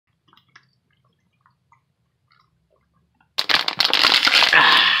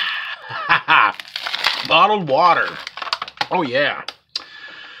Bottled water. Oh yeah.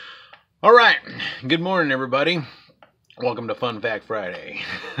 All right. Good morning, everybody. Welcome to Fun Fact Friday.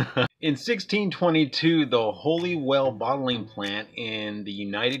 In 1622, the Holywell bottling plant in the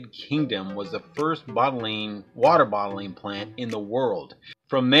United Kingdom was the first water bottling plant in the world.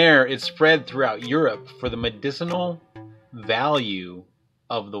 From there, it spread throughout Europe for the medicinal value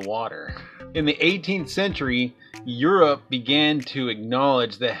of the water. In the 18th century, Europe began to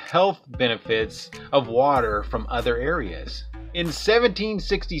acknowledge the health benefits of water from other areas. In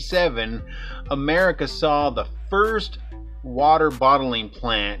 1767, America saw the first water bottling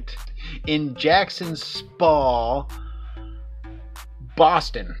plant in Jackson Spa,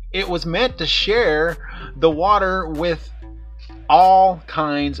 Boston. It was meant to share the water with all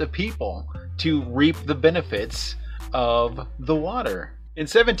kinds of people to reap the benefits of the water. In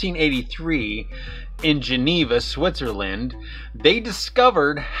 1783, in Geneva, Switzerland, they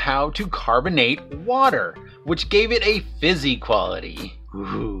discovered how to carbonate water, which gave it a fizzy quality.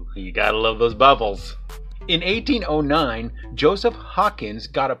 Ooh, you gotta love those bubbles. In 1809, Joseph Hawkins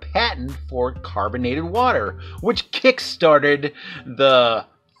got a patent for carbonated water, which kick-started the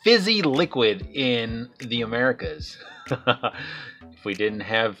fizzy liquid in the Americas. If we didn't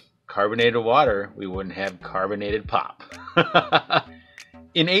have carbonated water, we wouldn't have carbonated pop.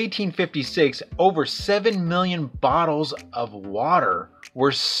 In 1856, over 7 million bottles of water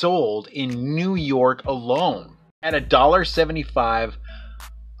were sold in New York alone at $1.75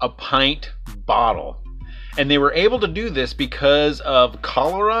 a pint bottle. And they were able to do this because of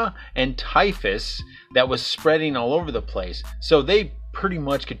cholera and typhus that was spreading all over the place. So they pretty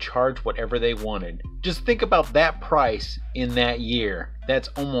much could charge whatever they wanted. Just think about that price in that year. That's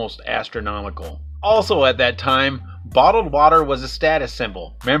almost astronomical. Also at that time, bottled water was a status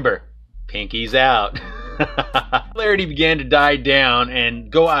symbol. Remember, pinkies out. Popularity began to die down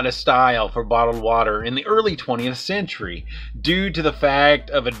and go out of style for bottled water in the early 20th century due to the fact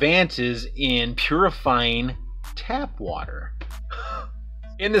of advances in purifying tap water.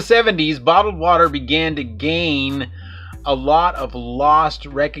 In the 70s, bottled water began to gain a lot of lost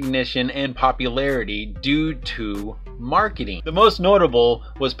recognition and popularity due to marketing. The most notable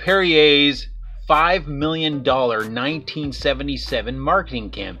was Perrier's $5 million 1977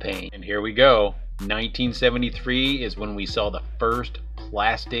 marketing campaign. And here we go. 1973 is when we saw the first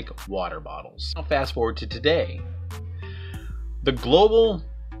plastic water bottles. Now fast forward to today. The global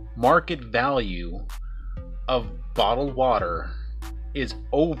market value of bottled water is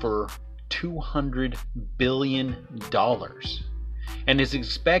over $200 billion and is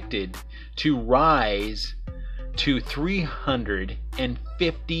expected to rise to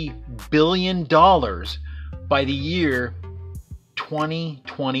 $350 billion by the year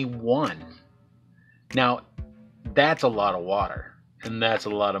 2021. Now, that's a lot of water, and that's a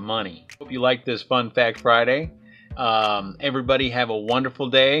lot of money. Hope you like this Fun Fact Friday. Everybody have a wonderful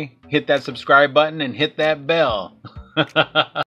day. Hit that subscribe button and hit that bell.